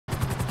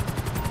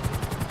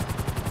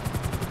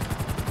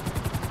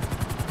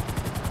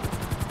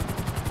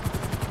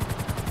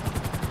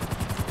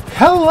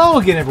Hello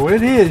again, everyone.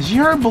 It is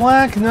your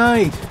Black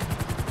Knight.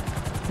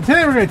 And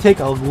today we're going to take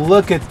a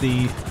look at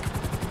the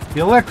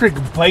electric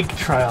bike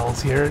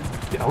trials here.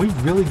 Are we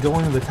really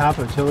going to the top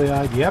of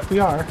Chiliad? Yep, we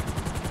are.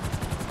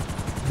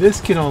 This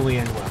can only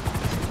end well.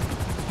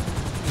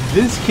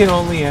 This can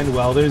only end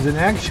well. There's an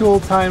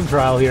actual time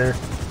trial here.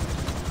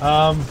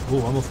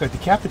 Ooh, almost got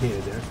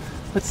decapitated there.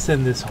 Let's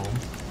send this home.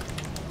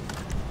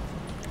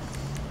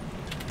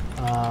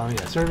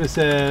 Yeah,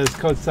 services,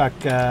 code stock,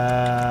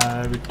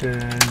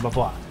 return, blah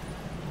blah.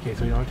 Okay,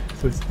 so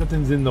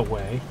nothing's in the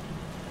way.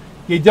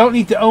 You don't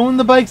need to own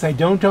the bikes. I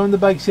don't own the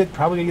bikes yet.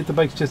 Probably gonna get the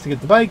bikes just to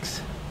get the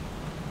bikes.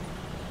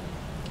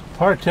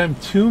 Part time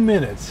 2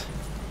 minutes.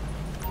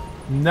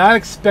 Not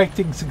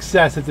expecting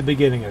success at the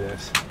beginning of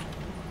this.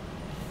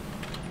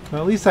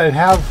 Well, at least I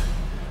have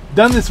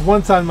done this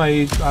once on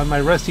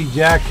my Rusty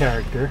Jack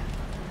character.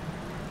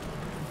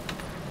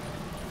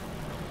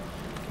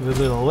 Give it a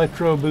little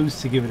electro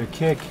boost to give it a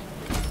kick.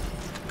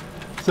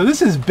 So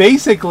this is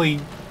basically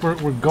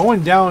we're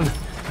going down.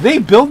 They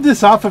build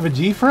this off of a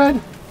G-Fred.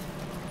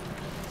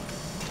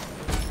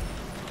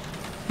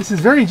 This is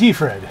very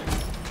G-Fred.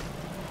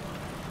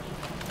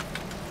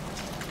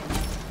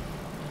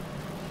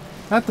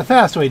 Not the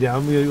fast way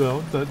down,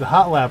 well, the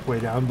hot lap way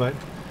down, but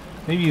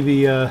maybe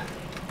the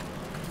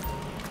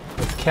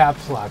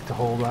caps lock to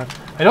hold on.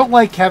 I don't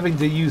like having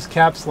to use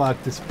caps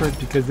lock to sprint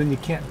because then you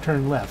can't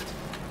turn left.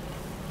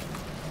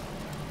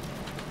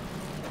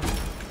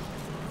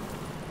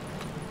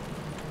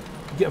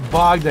 Get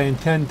bogged, I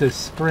intend to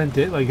sprint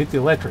it, like hit the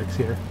electrics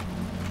here.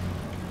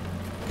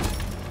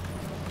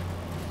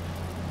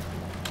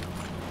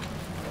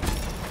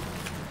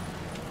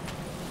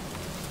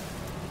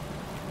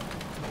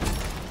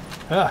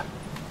 Ah.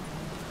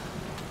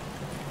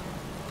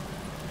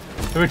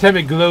 Every time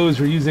it glows,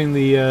 we're using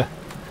the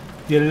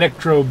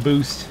electro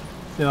boost,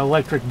 an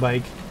electric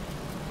bike.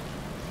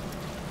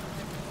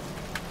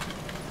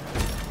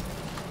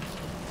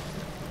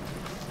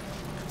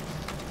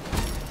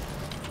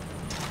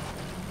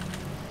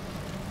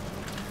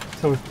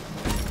 So it's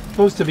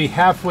supposed to be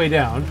halfway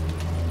down.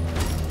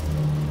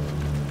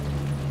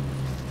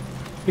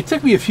 It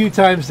took me a few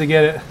times to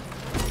get it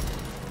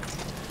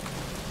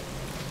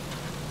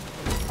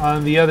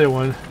on the other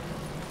one.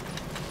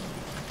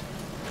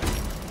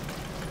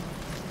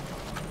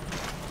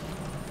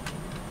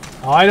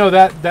 Oh, I know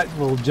that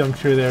little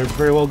juncture there,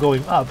 very well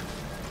going up.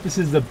 This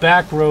is the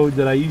back road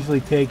that I usually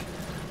take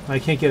when I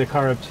can't get a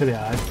car up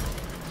Chiliad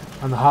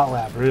on the hot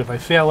lap route. If I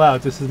fail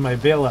out, this is my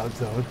bailout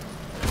zone.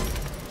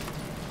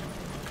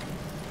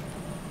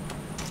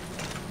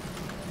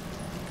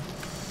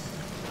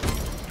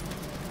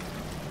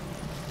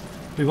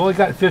 We've only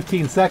got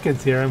 15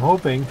 seconds here, I'm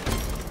hoping.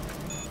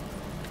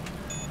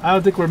 I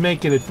don't think we're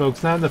making it,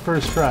 folks. Not in the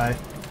first try.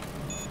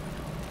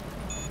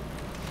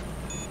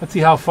 Let's see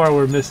how far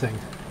we're missing.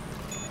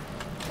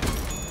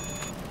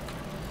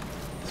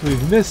 So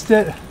we've missed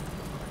it.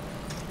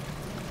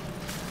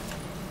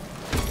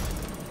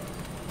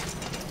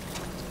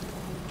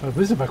 I've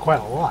missed it by quite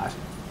a lot.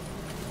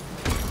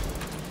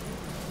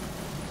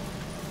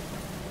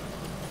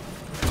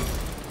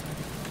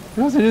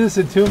 You want to do this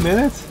in 2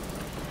 minutes?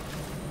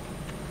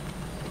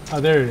 Oh,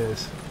 there it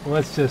is. Well,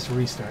 let's just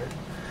restart.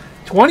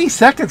 20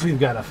 seconds we've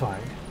got to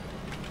find.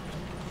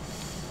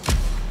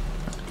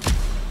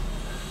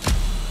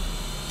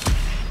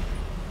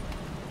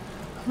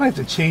 I might have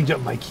to change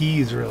up my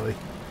keys, really.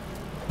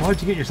 Why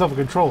don't you get yourself a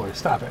controller?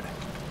 Stop it.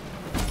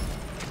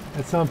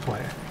 At some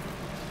point.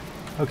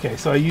 Okay,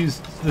 so I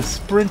used the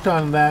sprint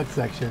on that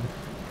section.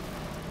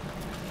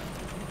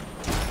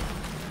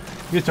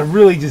 You have to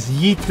really just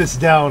yeet this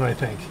down, I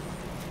think.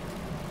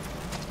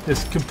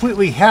 Just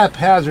completely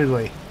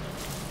haphazardly.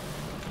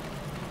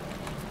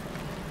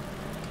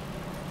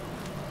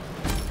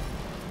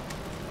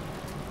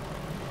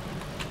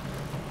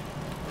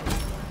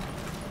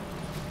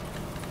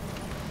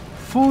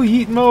 Full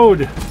yeet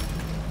mode.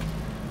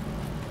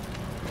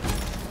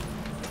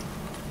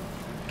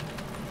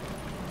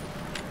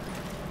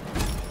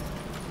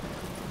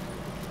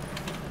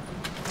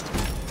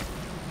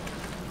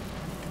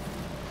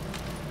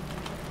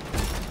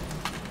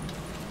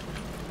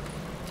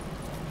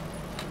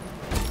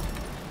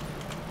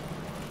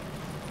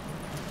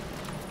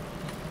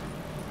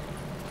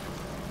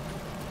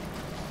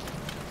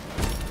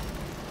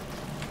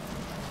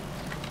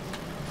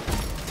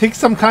 Take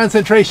some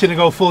concentration to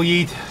go full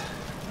yeet.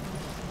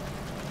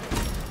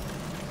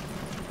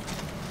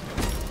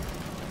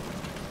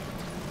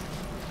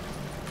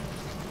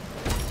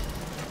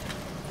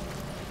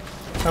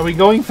 Are we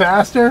going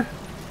faster?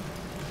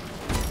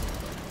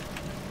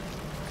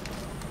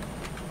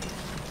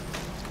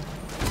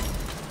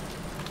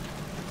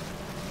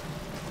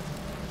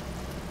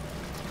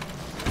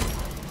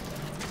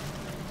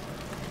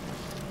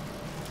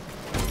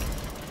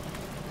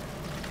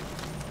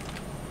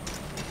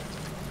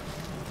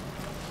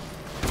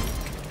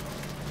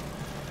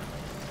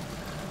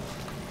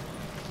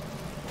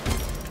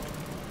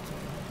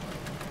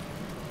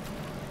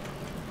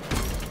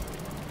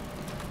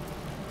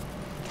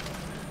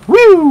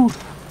 Woo!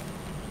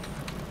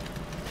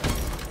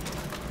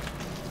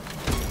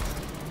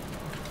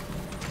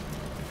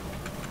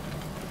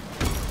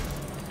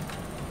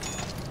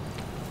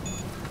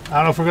 I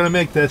don't know if we're going to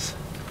make this.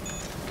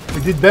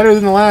 We did better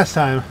than the last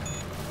time.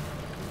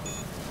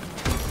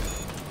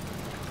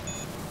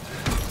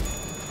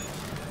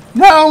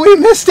 No, we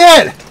missed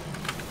it!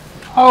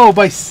 Oh,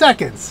 by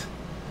seconds.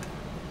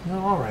 No,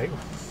 all right.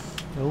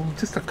 No,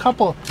 just a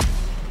couple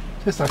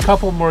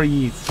more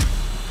yeets.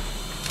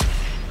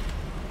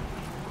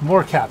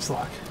 More caps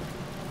lock.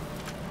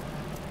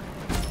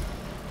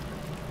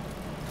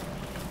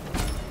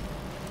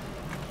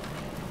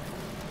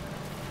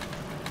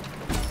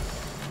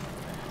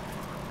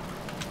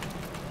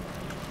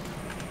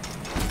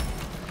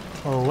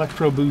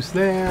 Electro boost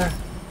there.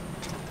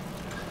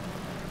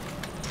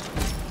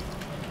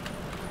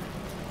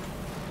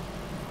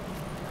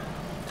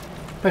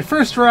 My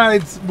first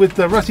rides with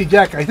the Rusty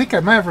Jack, I think I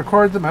might have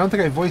recorded them. I don't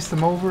think I voiced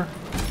them over.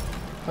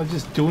 I was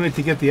just doing it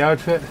to get the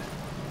outfit.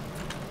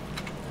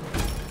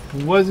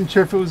 Wasn't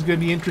sure if it was going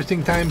to be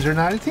interesting times or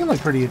not. It seemed like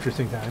pretty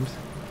interesting times.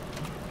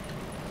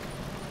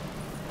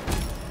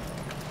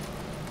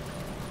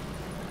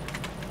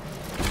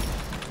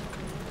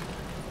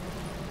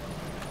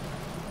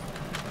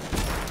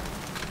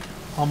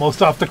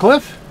 Almost off the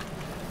cliff.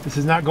 This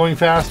is not going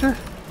faster.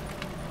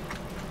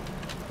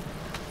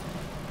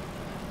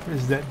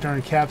 Where's that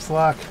darn caps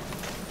lock?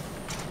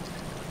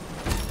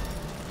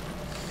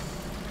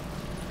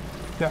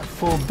 Got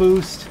full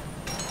boost.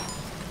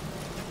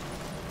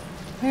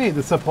 Hey,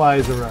 the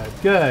supplies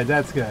arrived. Good,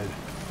 that's good.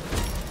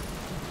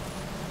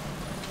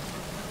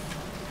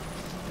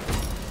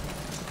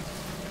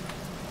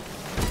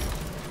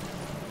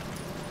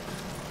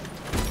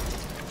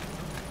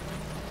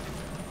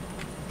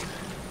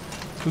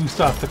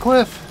 Boost off the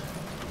cliff.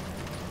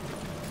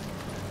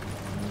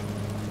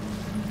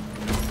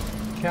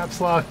 Caps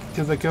lock,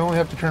 because I can only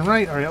have to turn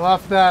right. Alright,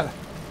 off that.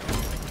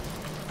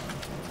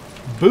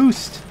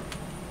 Boost.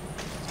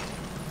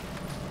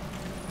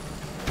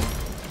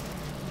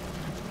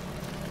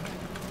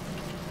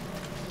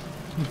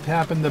 Keep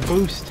tapping the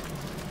boost.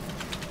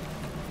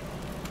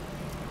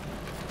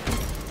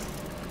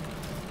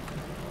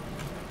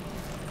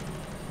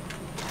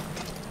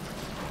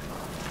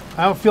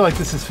 I don't feel like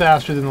this is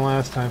faster than the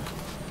last time.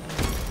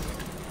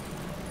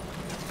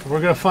 We're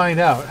going to find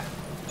out.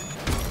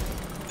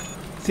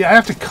 See, I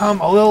have to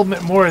come a little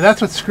bit more. That's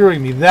what's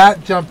screwing me.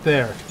 That jump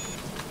there.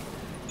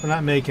 We're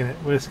not making it.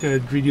 We're just going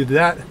to redo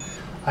that.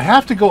 I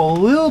have to go a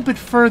little bit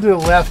further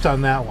left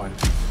on that one.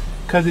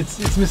 Because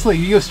it's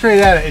misleading. You go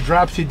straight at it, it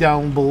drops you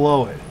down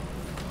below it.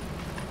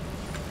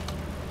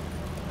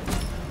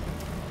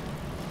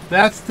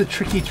 That's the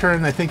tricky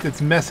turn, I think,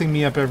 that's messing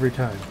me up every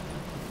time.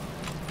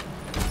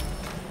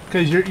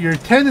 Because your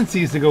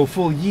tendency is to go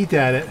full yeet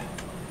at it.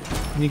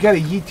 And you got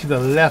to yeet to the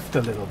left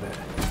a little bit.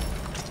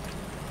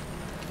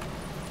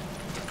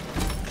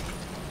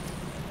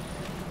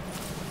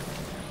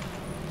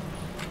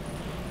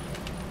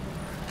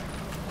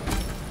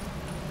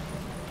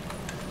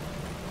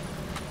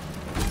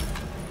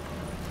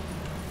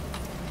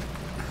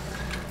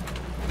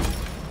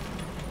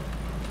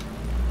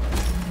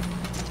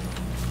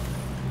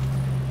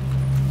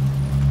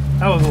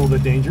 That was a little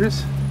bit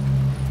dangerous.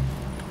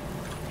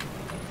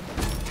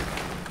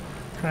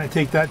 Trying to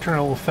take that turn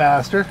a little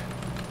faster.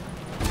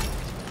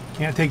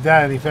 Can't take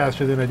that any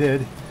faster than I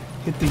did.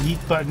 Hit the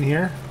yeet button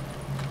here.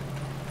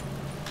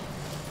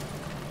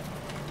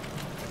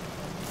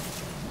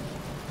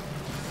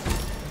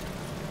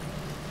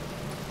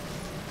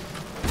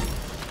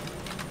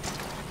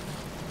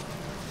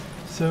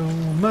 So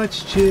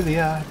much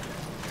Chiliad.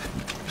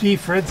 G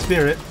Fred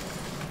Spirit.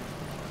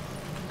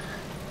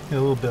 Get a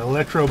little bit of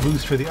electro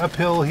boost for the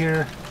uphill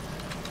here.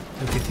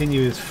 And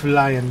continue this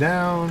flying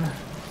down.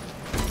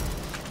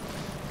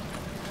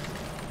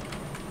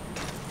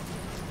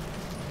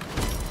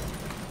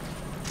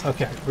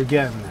 Okay, we're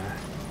getting there.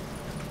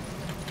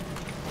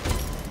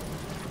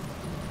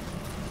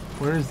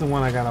 Where's the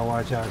one I gotta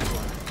watch out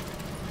for?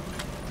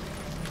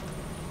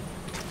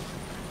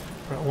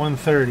 We're at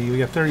 130. We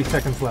got 30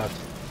 seconds left.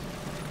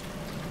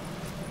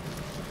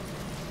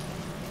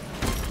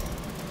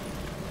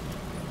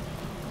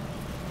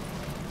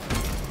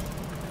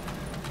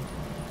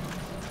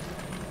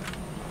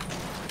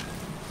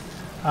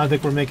 I don't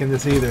think we're making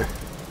this either.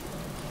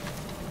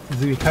 This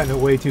is gonna be cutting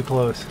it way too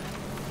close.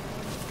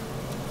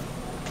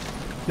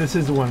 This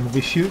is the one. We'll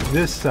be shooting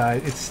this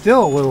side. It's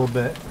still a little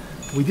bit.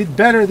 We did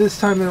better this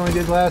time than we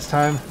did last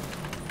time.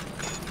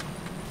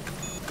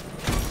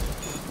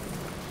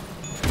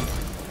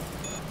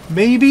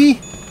 Maybe.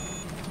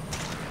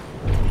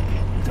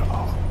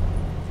 Oh.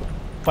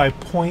 By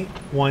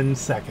 0.1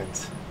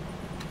 seconds.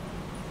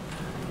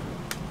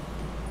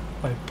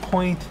 By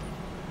point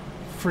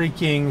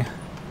freaking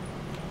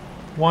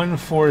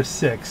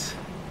 146.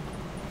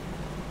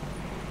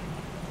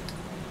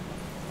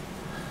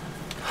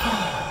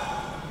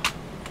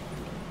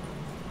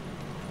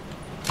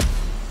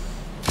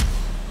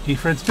 G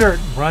Fred Spirit,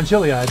 we're on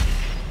Chiliad.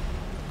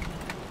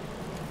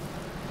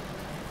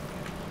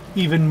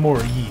 Even more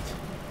yeet.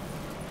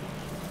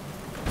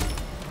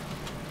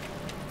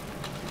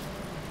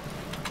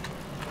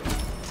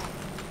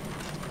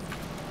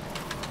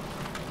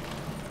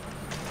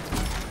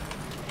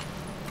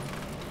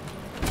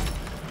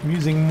 I'm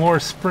using more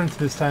sprint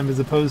this time as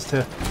opposed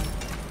to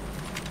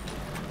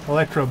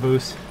electro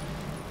boost.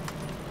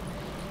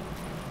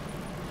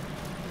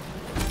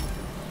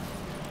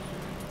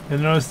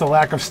 And notice the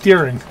lack of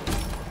steering.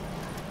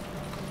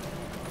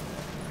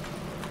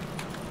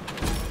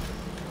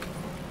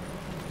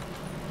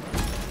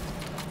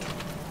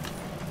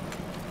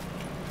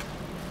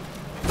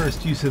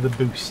 First use of the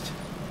boost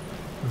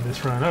on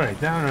this run. Alright,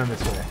 down around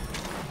this way.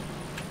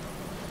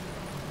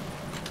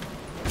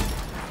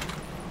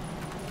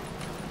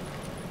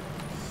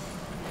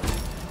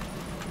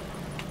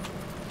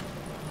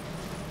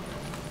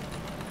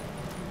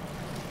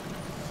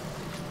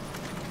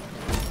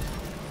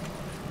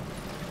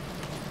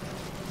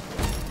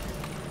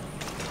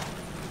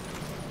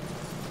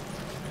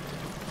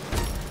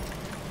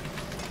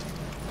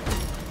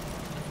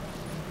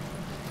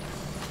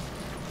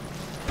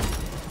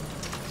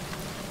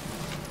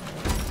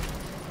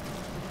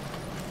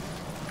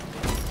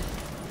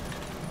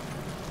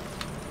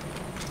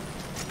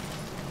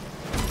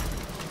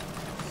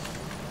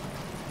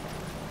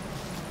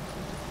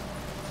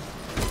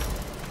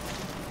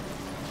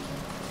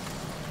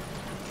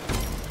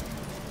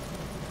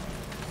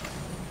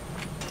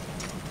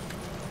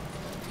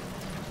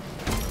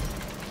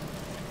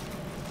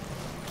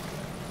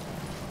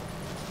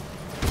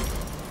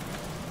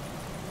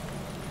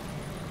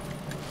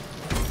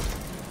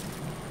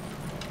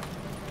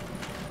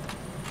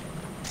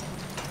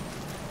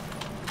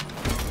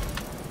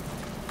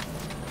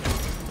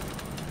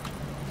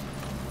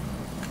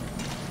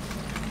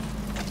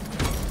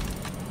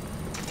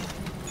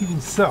 Even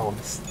so,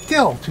 it's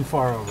still too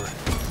far over.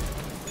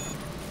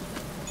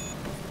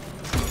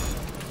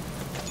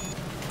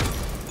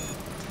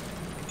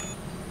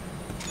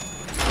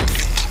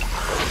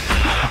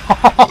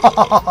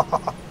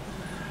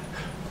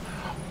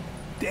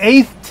 The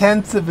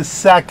 0.8 of a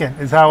second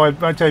is how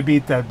much I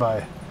beat that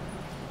by.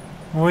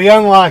 When we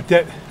unlocked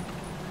it,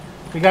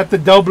 we got the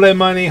double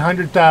money,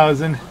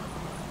 100,000. And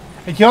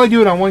you can only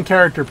do it on one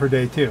character per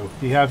day too.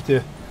 You have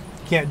to,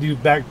 can't do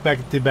back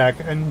to back.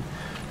 And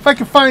if I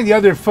can find the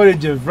other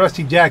footage of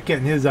Rusty Jack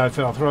getting his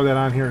outfit, I'll throw that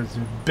on here as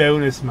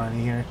bonus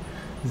money here.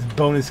 As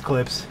bonus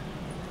clips.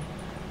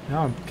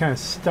 Now I'm kind of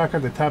stuck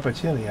at the top of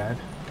Chiliad.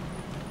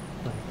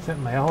 I sent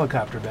my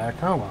helicopter back.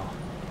 Oh well.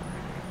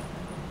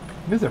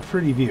 This is a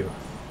pretty view.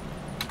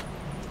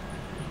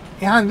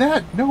 And on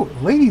that note,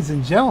 ladies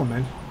and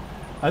gentlemen,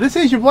 this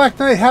is your Black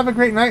Knight. Have a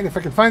great night. And if I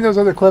can find those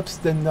other clips,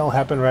 then they'll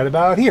happen right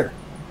about here.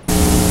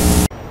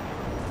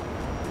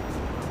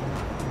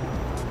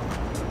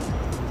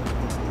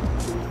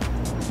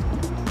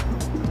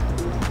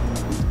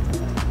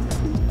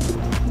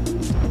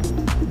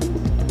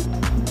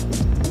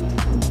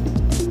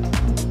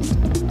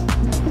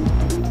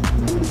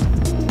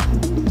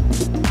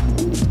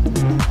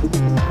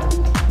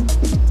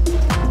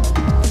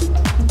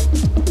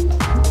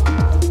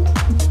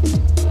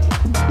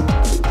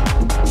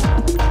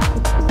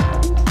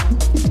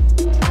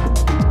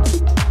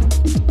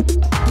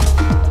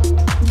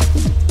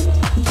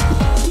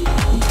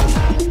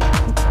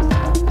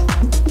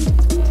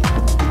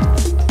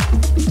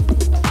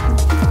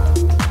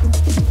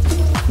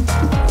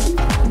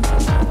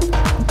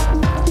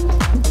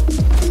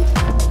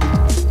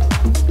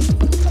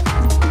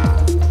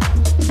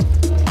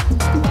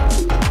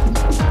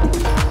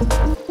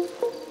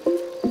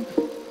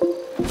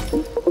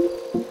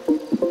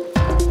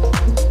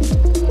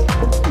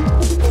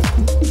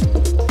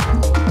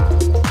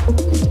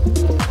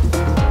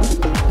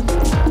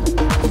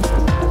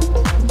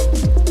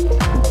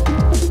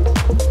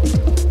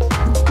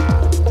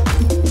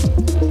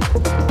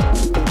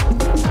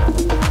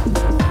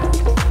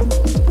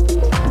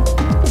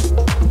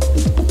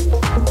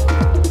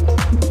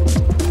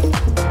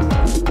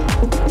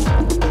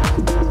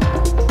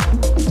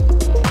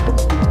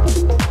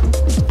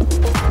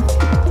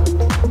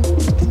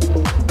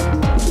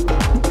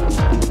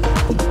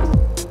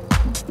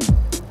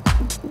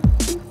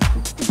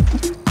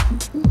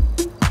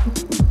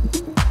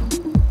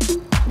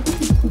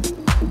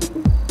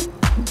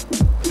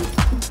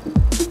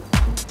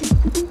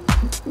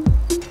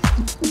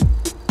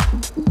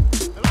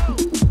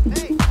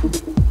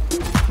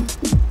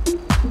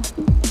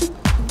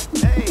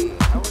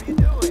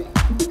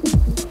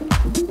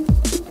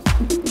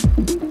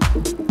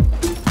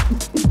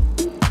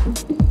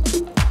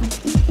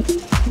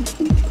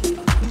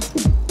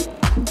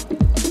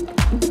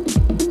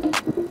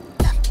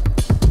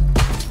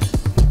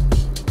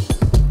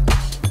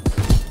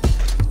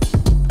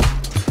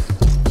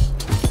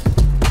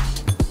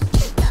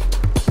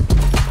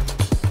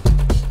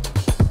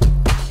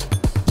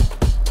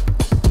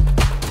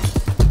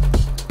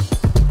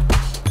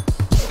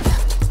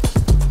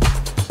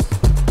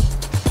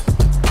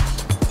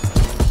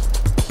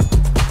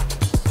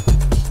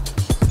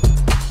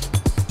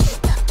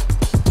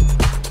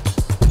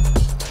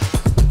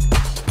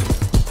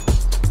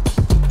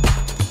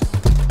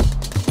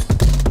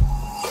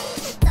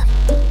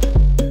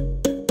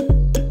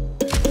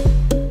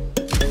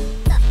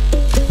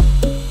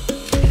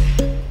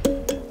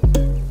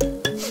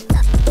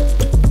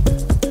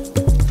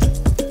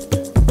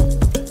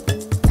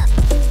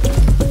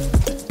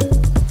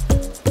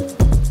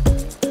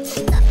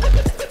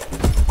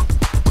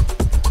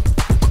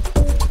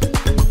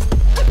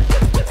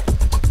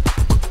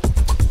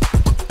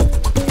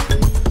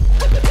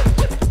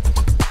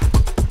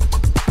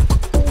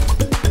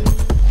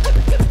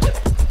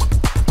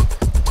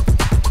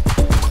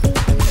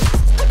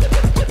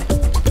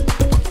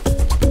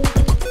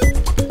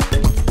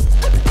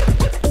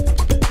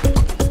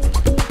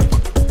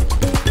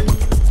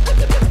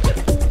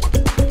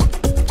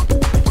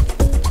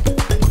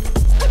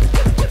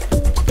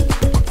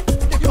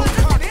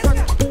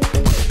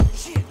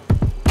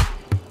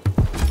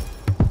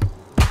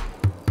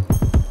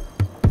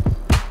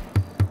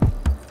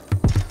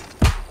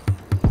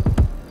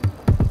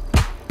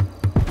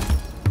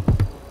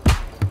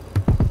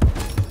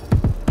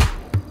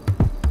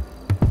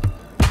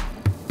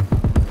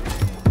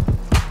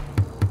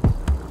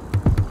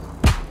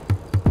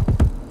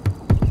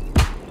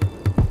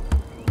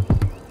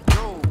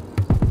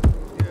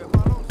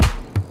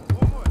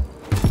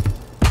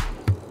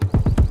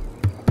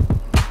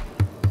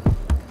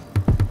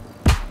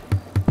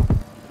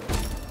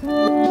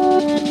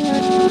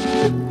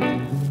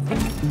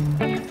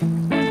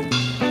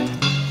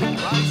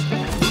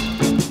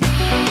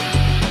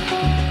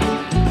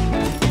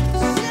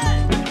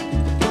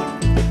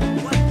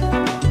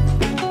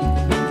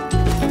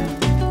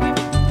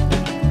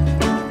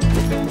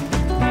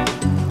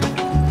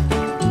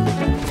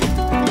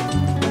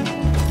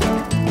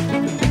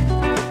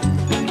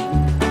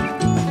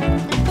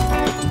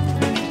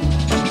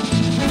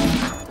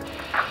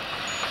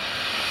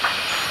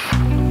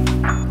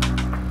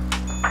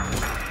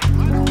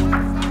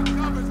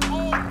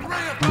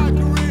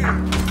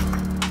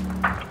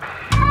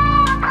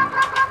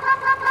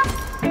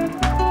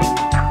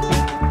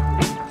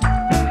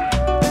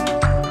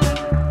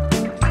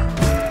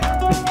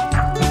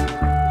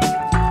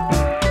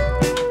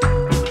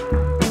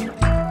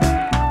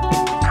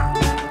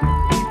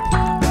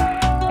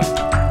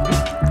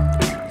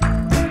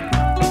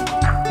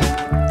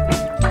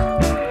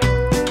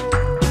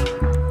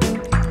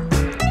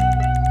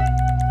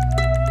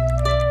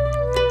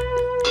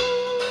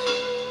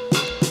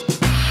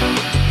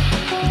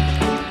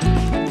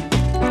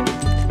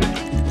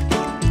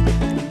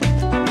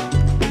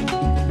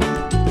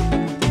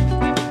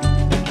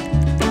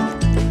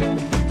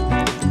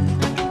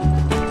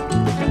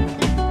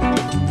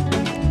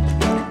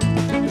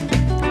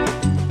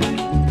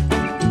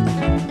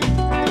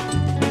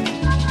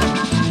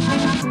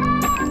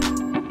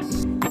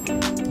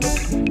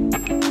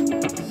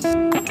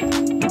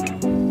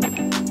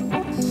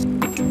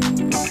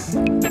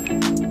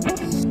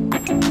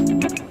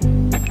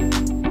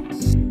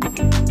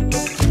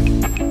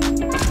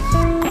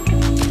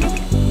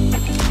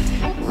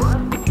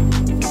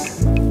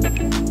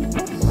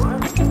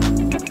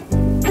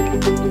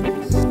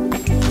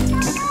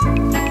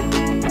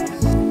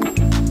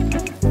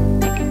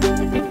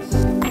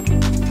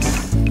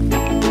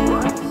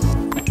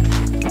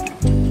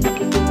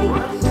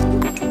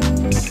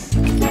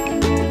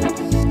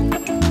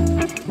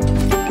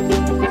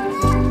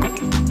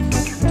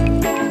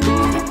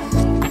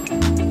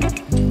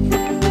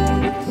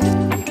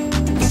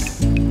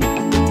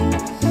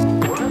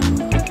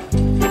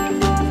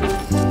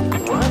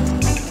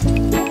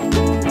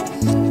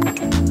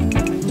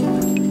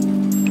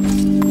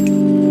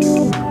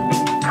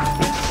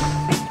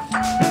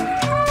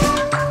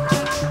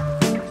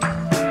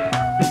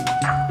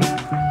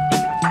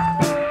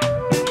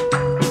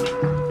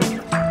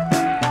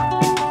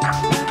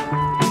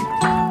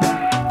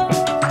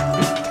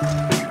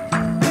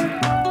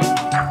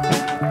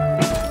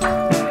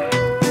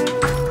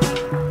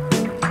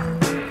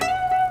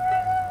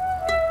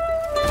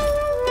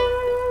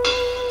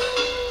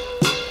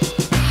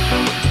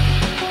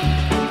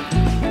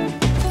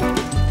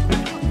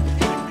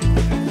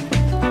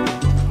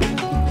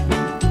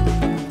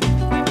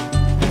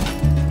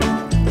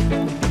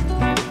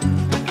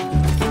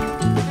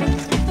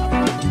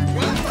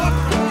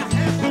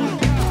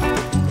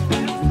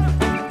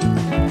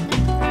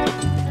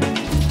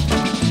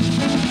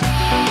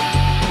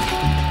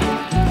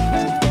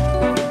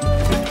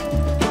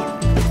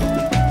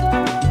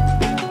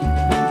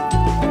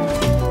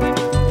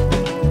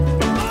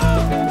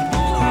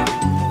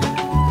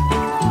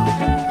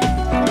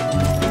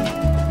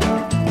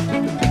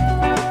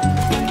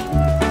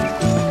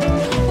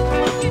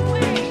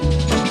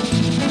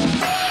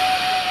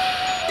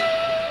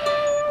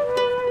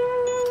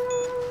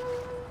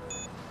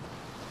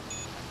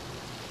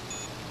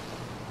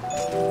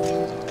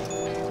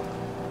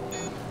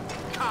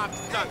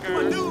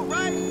 sucker. Dude,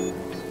 right?